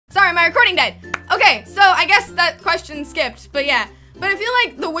sorry, my recording died. Okay, so I guess that question skipped, but yeah. But I feel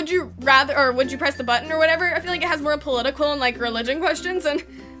like the would you rather, or would you press the button or whatever, I feel like it has more political and like religion questions, and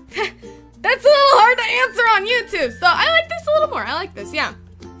that's a little hard to answer on YouTube. So I like this a little more. I like this, yeah.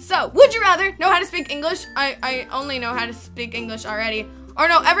 So, would you rather know how to speak English? I only know how to speak English already. Or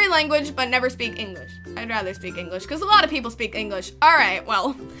know every language, but never speak English. I'd rather speak English, because a lot of people speak English. Alright,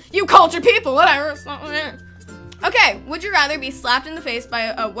 well, you cultured people, whatever. Okay, would you rather be slapped in the face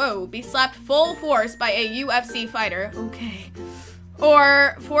by be slapped full force by a UFC fighter? Okay.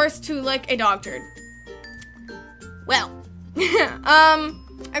 Or forced to lick a dog turd? Well,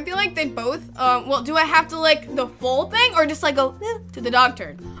 I feel like they both, well, do I have to lick the full thing, or just like go to the dog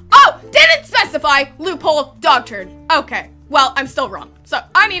turd? Oh, didn't specify, loophole, dog turd. Okay, well, I'm still wrong. So,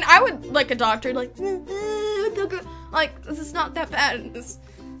 I mean, I would lick a dog turd, like this is not that bad, it's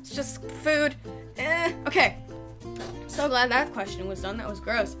just food, okay. So glad that question was done, that was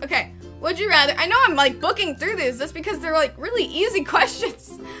gross. Okay, would you rather, I know I'm like booking through this just because they're like really easy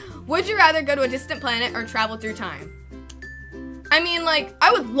questions. Would you rather go to a distant planet or travel through time? I mean, like,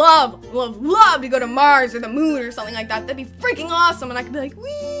 I would love to go to Mars or the moon or something like that. That'd be freaking awesome, and I could be like,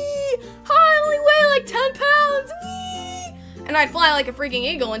 wee, I only weigh like 10 pounds, wee, and I'd fly like a freaking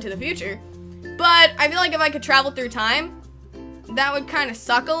eagle into the future. But I feel like if I could travel through time, that would kind of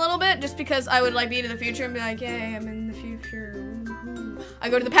suck a little bit, just because I would like be to the future and be like, yay, I'm in the future. Woo-hoo. I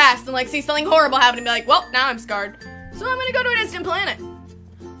go to the past and like see something horrible happen and be like, well, now I'm scarred. So I'm gonna go to a distant planet.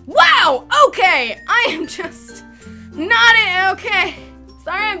 Wow, okay, I am just not it, okay.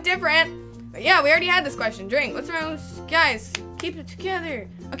 Sorry I'm different. But yeah, we already had this question. Drink, what's wrong with, guys, keep it together.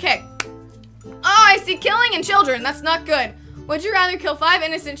 Okay. Oh, I see killing and children, that's not good. Would you rather kill 5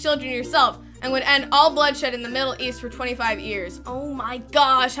 innocent children yourself and would end all bloodshed in the Middle East for 25 years? Oh my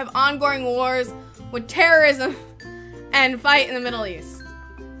gosh, have ongoing wars with terrorism and fight in the Middle East.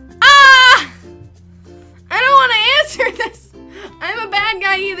 Ah! I don't want to answer this. I'm a bad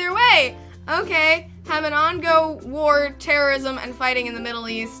guy either way. Okay, have an ongoing war, terrorism, and fighting in the Middle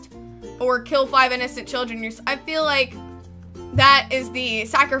East, or kill 5 innocent children. I feel like that is the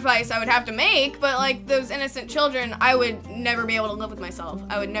sacrifice I would have to make, but like those innocent children, I would never be able to live with myself.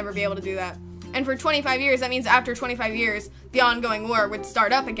 I would never be able to do that. And for 25 years, that means after 25 years, the ongoing war would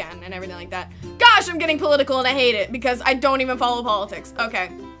start up again and everything like that. Gosh, I'm getting political and I hate it because I don't even follow politics. Okay.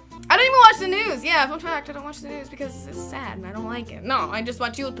 I don't even watch the news. Yeah, fun fact, I don't watch the news because it's sad and I don't like it. No, I just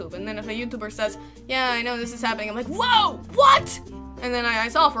watch YouTube. And then if a YouTuber says, yeah, I know this is happening, I'm like, whoa, what? And then I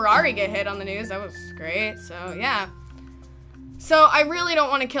saw Ferrari get hit on the news. That was great. So, yeah. So, I really don't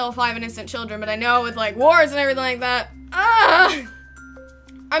want to kill 5 innocent children, but I know with, like, wars and everything like that, I'm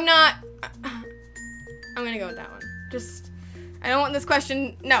gonna go with that one. Just, I don't want this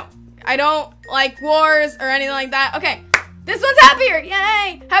question, no. I don't like wars or anything like that. Okay, this one's happier,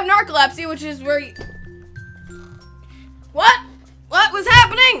 yay! Have narcolepsy, which is where you... What? What was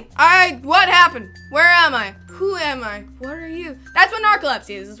happening? What happened? Where am I? Who am I? What are you? That's what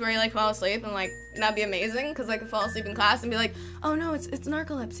narcolepsy is where you like fall asleep and like, that'd be amazing because I could fall asleep in class and be like, oh no, it's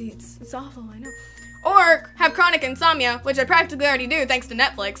narcolepsy, it's awful, I know. Or have chronic insomnia, which I practically already do thanks to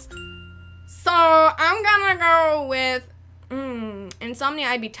Netflix. So I'm gonna go with insomnia.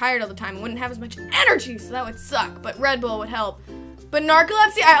 I'd be tired all the time. I wouldn't have as much energy, so that would suck, but Red Bull would help. But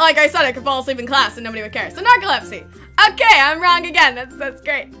narcolepsy, like I said, I could fall asleep in class and nobody would care. So narcolepsy. Okay, I'm wrong again. That's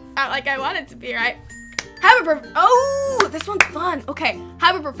great. Not like I want it to be, right? Oh, this one's fun. Okay,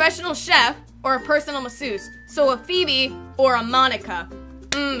 have a professional chef or a personal masseuse. So a Phoebe or a Monica.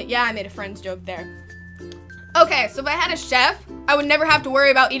 Yeah, I made a Friends joke there. Okay, so if I had a chef, I would never have to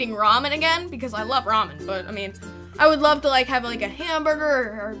worry about eating ramen again because I love ramen, but I mean, I would love to like have like a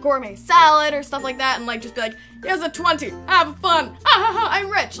hamburger or a gourmet salad or stuff like that and like just be like, here's a 20, have fun, I'm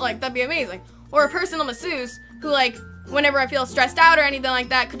rich, like that'd be amazing. Or a personal masseuse who like, whenever I feel stressed out or anything like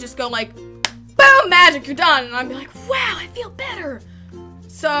that, could just go like, boom, magic, you're done, and I'd be like, wow, I feel better.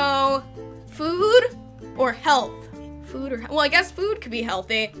 So, food or health? Food or, well, I guess food could be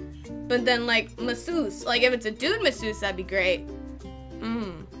healthy, but then like masseuse, like if it's a dude masseuse, that'd be great.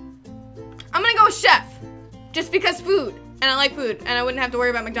 I'm gonna go with chef, just because food, and I like food, and I wouldn't have to worry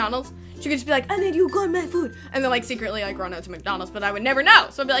about McDonald's. She could just be like, I made you gourmet food, and then like secretly like run out to McDonald's, but I would never know.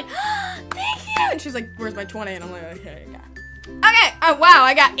 So I'd be like, thank you, and she's like, where's my 20? And I'm like, okay, yeah. Okay, oh wow,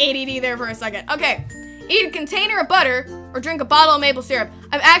 I got ADD there for a second. Okay, eat a container of butter or drink a bottle of maple syrup.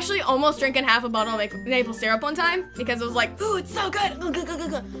 I've actually almost drinking half a bottle of maple syrup one time because it was like, ooh, it's so good.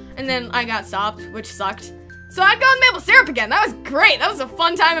 And then I got stopped, which sucked. So I'd go with maple syrup again. That was great. That was a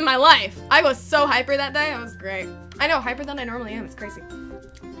fun time in my life. I was so hyper that day. That was great. I know, hyper than I normally am. It's crazy.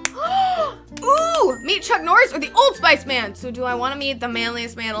 Ooh, meet Chuck Norris or the Old Spice Man. So do I want to meet the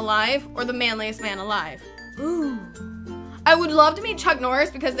manliest man alive or the manliest man alive? Ooh. I would love to meet Chuck Norris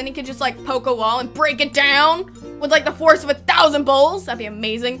because then he could just like poke a wall and break it down with like the force of 1,000 bowls. That'd be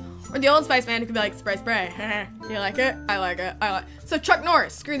amazing. Or the Old Spice Man who could be like, spray, spray. You like it? I like it. I like it. So Chuck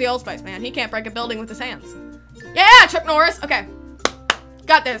Norris, screw the Old Spice Man. He can't break a building with his hands. Yeah, Chuck Norris. Okay.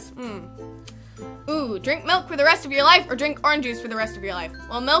 Got this. Ooh, drink milk for the rest of your life or drink orange juice for the rest of your life.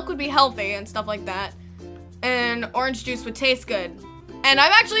 Well, milk would be healthy and stuff like that. And orange juice would taste good. And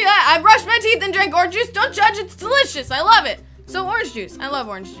I brushed my teeth and drank orange juice. Don't judge, it's delicious. I love it. So orange juice. I love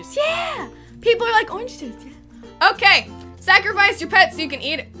orange juice. Yeah. People are like, orange juice. Yeah. Okay. Sacrifice your pet so you can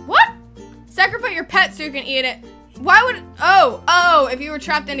eat it. What? Sacrifice your pet so you can eat it. Why would, oh, if you were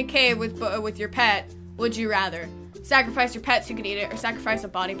trapped in a cave with your pet, would you rather sacrifice your pet so you could eat it or sacrifice a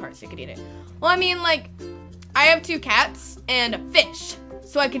body part so you could eat it? Well, I mean, like, I have 2 cats and a fish,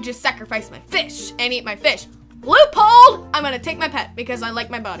 so I could just sacrifice my fish and eat my fish. Loophole! I'm gonna take my pet because I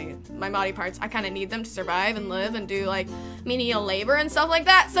like my body parts. I kind of need them to survive and live and do like menial labor and stuff like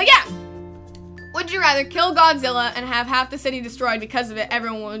that. So yeah, would you rather kill Godzilla and have half the city destroyed because of it?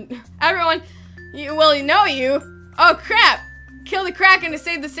 Everyone, you know you. Oh crap! Kill the Kraken to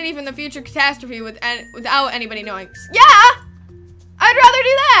save the city from the future catastrophe without anybody knowing. Yeah, I'd rather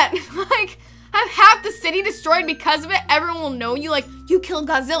do that. Like, have half the city destroyed because of it. Everyone will know you, like, you killed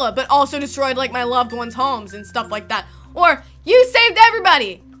Godzilla, but also destroyed, like, my loved ones' homes and stuff like that. Or, you saved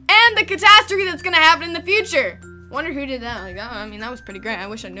everybody and the catastrophe that's gonna happen in the future. Wonder who did that. Like, oh, I mean, that was pretty great. I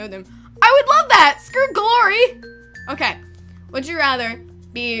wish I knew them. I would love that. Screw glory. Okay. Would you rather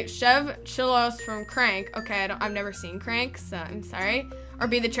be Chev Chilos from Crank? Okay, I've never seen Crank, so I'm sorry. Or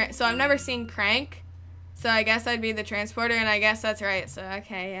be so I've never seen Crank. So I guess I'd be the transporter, and I guess that's right. So,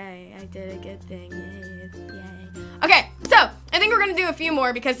 okay, yay, I did a good thing, yay. Okay, so, I think we're gonna do a few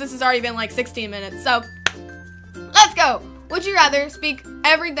more because this has already been like 16 minutes, so, let's go. Would you rather speak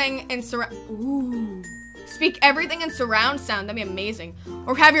everything in surround sound, that'd be amazing.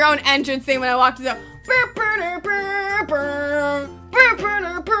 Or have your own entrance thing when I walk to the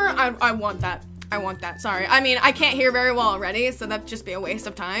I want that, sorry. I mean, I can't hear very well already, so that'd just be a waste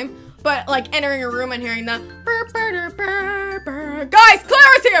of time. But like entering a room and hearing the guys,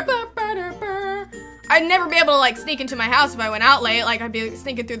 Clara's here! I'd never be able to like sneak into my house if I went out late. Like I'd be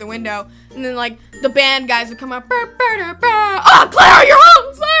sneaking through the window and then like the band guys would come up. Oh, Clara, you're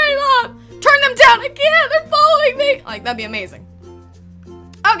home! Sorry, turn them down. I can't, they're following me. Like that'd be amazing.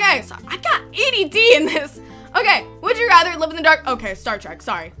 Okay, so I got ADD in this. Okay, would you rather live in the dark? Okay, Star Trek,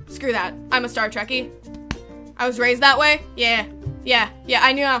 sorry. Screw that. I'm a Star Trekkie. I was raised that way. Yeah,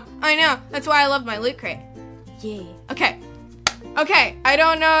 I know. That's why I love my loot crate. Yeah. Okay, I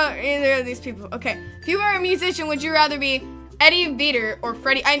don't know either of these people. Okay, if you were a musician, would you rather be Eddie Vedder or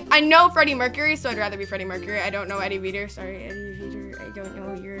Freddie? I know Freddie Mercury, so I'd rather be Freddie Mercury. I don't know Eddie Vedder. Sorry, Eddie Vedder. I don't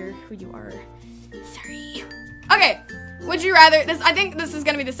know who you are. Sorry. Okay, would you rather, I think this is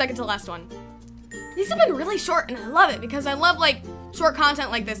gonna be the second to last one. These have been really short, and I love it because I love like short content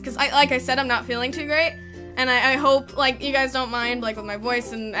like this because like I said, I'm not feeling too great. And I hope, like, you guys don't mind, like, with my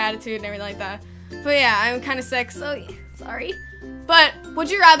voice and attitude and everything like that. But yeah, I'm kind of sick, so yeah, sorry. But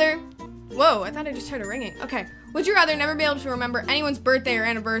would you rather... Whoa, I thought I just heard a ringing. Okay. Would you rather never be able to remember anyone's birthday or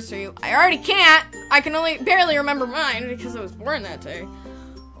anniversary? I already can't. I can only barely remember mine because I was born that day.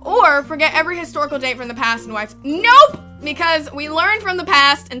 Or forget every historical date from the past and why it's... Nope! Because we learned from the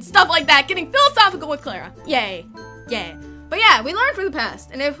past and stuff like that. Getting philosophical with Clara. Yay. Yay. But yeah, we learned from the past.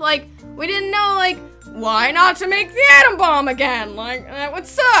 And if, like, we didn't know, like... Why not to make the atom bomb again? Like, that would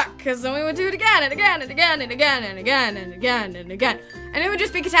suck, because then we would do it again and again and again and again and again and again and again. And it would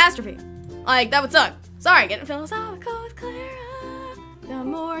just be catastrophe. Like, that would suck. Sorry, getting philosophical with Clara. The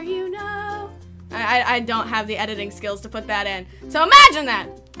more you know. I don't have the editing skills to put that in. So imagine that.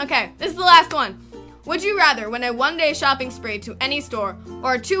 Okay, this is the last one. Would you rather win a one-day shopping spree to any store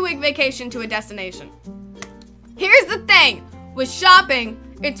or a 2-week vacation to a destination? Here's the thing. With shopping,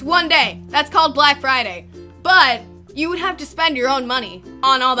 it's one day. That's called Black Friday. But you would have to spend your own money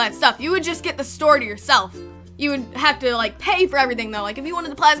on all that stuff. You would just get the store to yourself. You would have to like pay for everything though. Like if you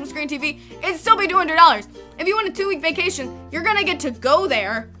wanted the plasma screen TV, it'd still be $200. If you want a 2-week vacation, you're gonna get to go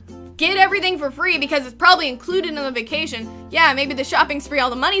there, get everything for free because it's probably included in the vacation. Yeah, maybe the shopping spree, all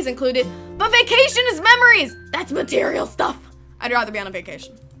the money's included, but vacation is memories. That's material stuff. I'd rather be on a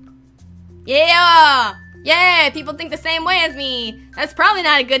vacation. Yeah. Yeah, people think the same way as me. That's probably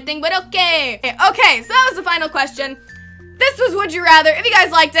not a good thing, but okay. Okay, so that was the final question. This was Would You Rather. If you guys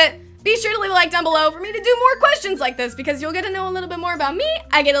liked it, be sure to leave a like down below for me to do more questions like this because you'll get to know a little bit more about me.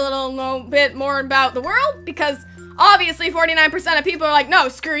 I get a little bit more about the world because obviously 49% of people are like, no,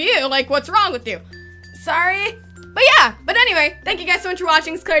 screw you, like, what's wrong with you? Sorry. But yeah, but anyway, thank you guys so much for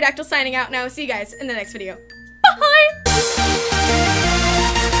watching. It's Clairedactyl signing out now. See you guys in the next video. Bye!